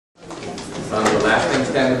acting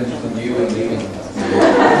standard between you and leaving.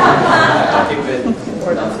 I'll keep it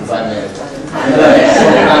down to 5 minutes.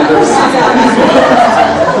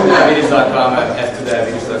 Diabetes.com and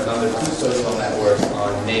f2diabetes.com. There are 2 social networks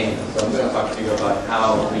on Ning. So I'm going to talk to you about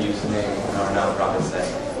how we use Ning in our nonprofit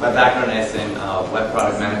setting. My background is in web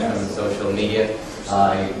product management and social media.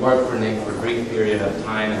 I worked for Ning for a brief period of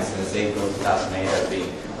time, and since April 2008 I've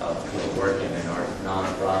been working in our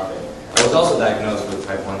nonprofit. I was also diagnosed with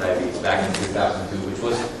type 1 diabetes back in 2002, which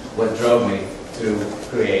was what drove me to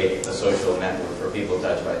create a social network for people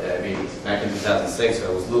touched by diabetes. Back in 2006, I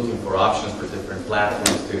was looking for options for different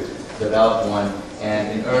platforms to develop one,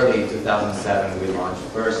 and in early 2007 we launched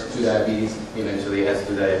first 2Diabetes, eventually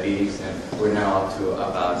S2Diabetes, and we're now up to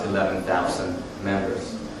about 11,000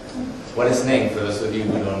 members. What is Ning? For those of you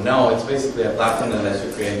who don't know, it's basically a platform that lets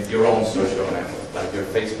you create your own social network, like your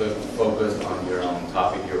Facebook focused on your own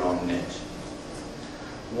topic, your own niche.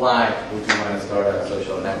 Why would you want to start a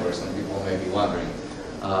social network? Some people may be wondering.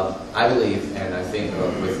 I believe, and I think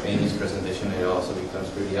with Amy's presentation it also becomes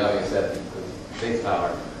pretty obvious, that the big power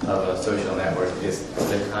of a social network is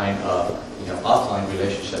the kind of offline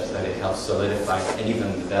relationships that it helps solidify and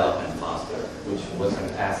even develop and foster, which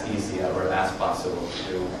wasn't as easy or as possible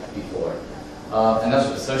to do before. And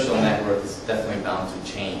also the social network is definitely bound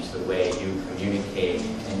to change the way you communicate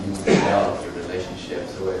and you develop your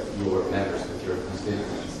relationships with your members, with your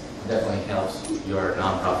constituents. It definitely helps your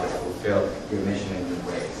nonprofit fulfill your mission in good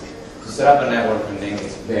ways. To set up a network on Ning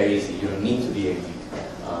is very easy. You don't need to be a geek.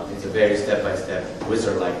 It's a very step-by-step,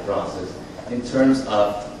 wizard-like process. In terms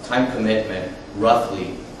of time commitment,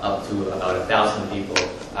 roughly up to about 1,000 people,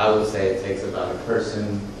 I would say it takes about a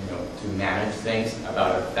person to manage things,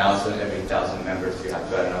 about 1,000 every 1,000 members. You have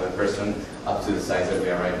to add another person up to the size that we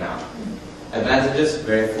are right now. Advantages,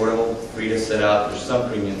 very affordable, free to set up. There's some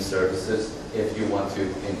premium services if you want to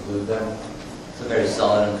include them. It's a very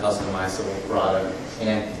solid and customizable product,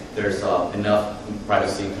 and there's enough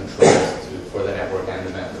privacy and controls for the network and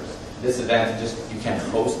the members. Disadvantages, you can't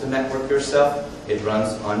host the network yourself. It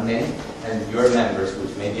runs on Ning, and your members,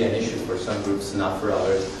 which may be an issue for some groups, not for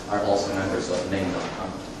others, are also members of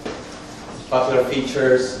Ning.com. Popular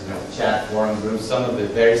features, chat, forum groups, some of the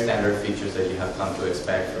very standard features that you have come to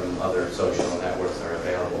expect from other social networks are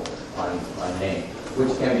available on Ning,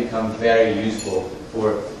 which can become very useful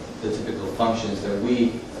for the typical functions that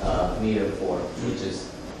we need them for, which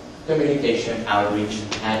is communication, outreach,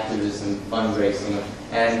 activism, fundraising,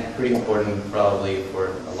 and pretty important probably for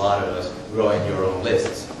a lot of us, growing your own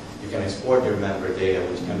lists. You can export your member data,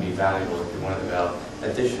 which can be valuable if you want to develop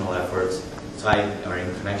additional efforts tied or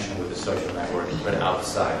in connection with the social network, but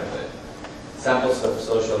outside of it. Samples of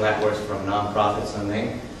social networks from nonprofits on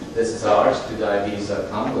Ning. This is ours,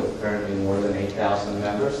 2Diabetes.com, with currently more than 8,000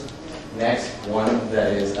 members. Next, one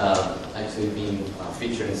that is actually being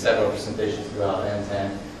featured in several presentations throughout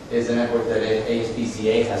NTC is a network that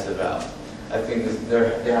ASPCA has developed. I think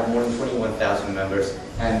they have more than 21,000 members,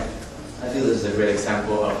 and I feel this is a great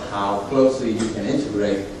example of how closely you can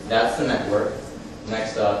integrate. That's the network.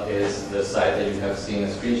 Next up is the site that you have seen a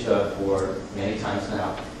screenshot for many times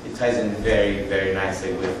now. It ties in very, very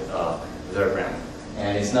nicely with their brand,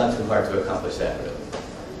 and it's not too hard to accomplish that, really.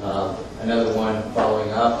 Another one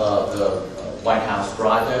following up, the White House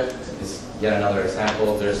Project is yet another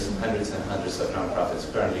example. There's hundreds and hundreds of nonprofits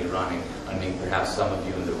currently running on Ning. Perhaps some of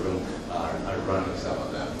you in the room are running some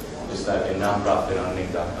of them. Just type in nonprofit on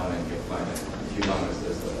Ning.com and you'll find it. In a few moments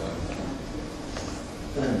there's the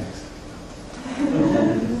next.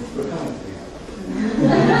 We're coming to you.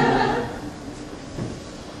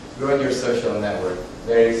 Growing your social network.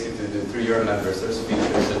 Very easy to do through your members. There's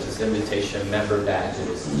features such as invitation, member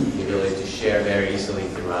badges, the ability to share very easily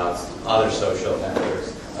throughout other social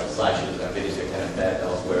networks, slashes and videos you can embed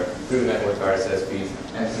elsewhere, through network RSS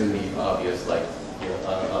and through the obvious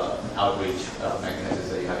outreach mechanisms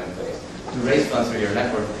that you have in place. To raise funds for your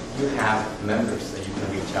network, you have members that you can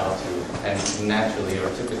reach out to, and naturally or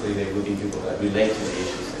typically they will be people that relate to the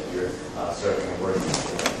issues that you're serving and working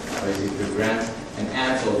for. Raising through grants and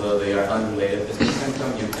ads, although they are unrelated business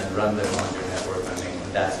income, you can run them on your network on Ning,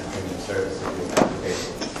 and that's a premium service that you have to pay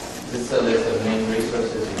for. This is a list of Ning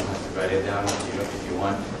resources. You don't have to write it down if you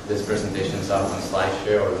want. This presentation is up on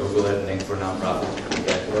SlideShare or Google it, Ning for Nonprofits, you can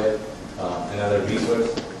get to it. Another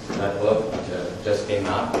resource, that book, which just came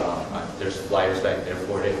out. There's flyers back there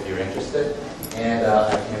for it if you're interested. And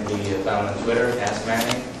I can be found on Twitter,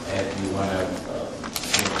 @Manning, and if you want to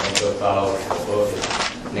also follow the book,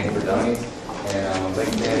 it's Ning for Dummies. And I'm on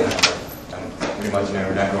LinkedIn, I'm pretty much in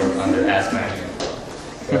every network under @Manning.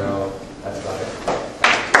 So that's about it.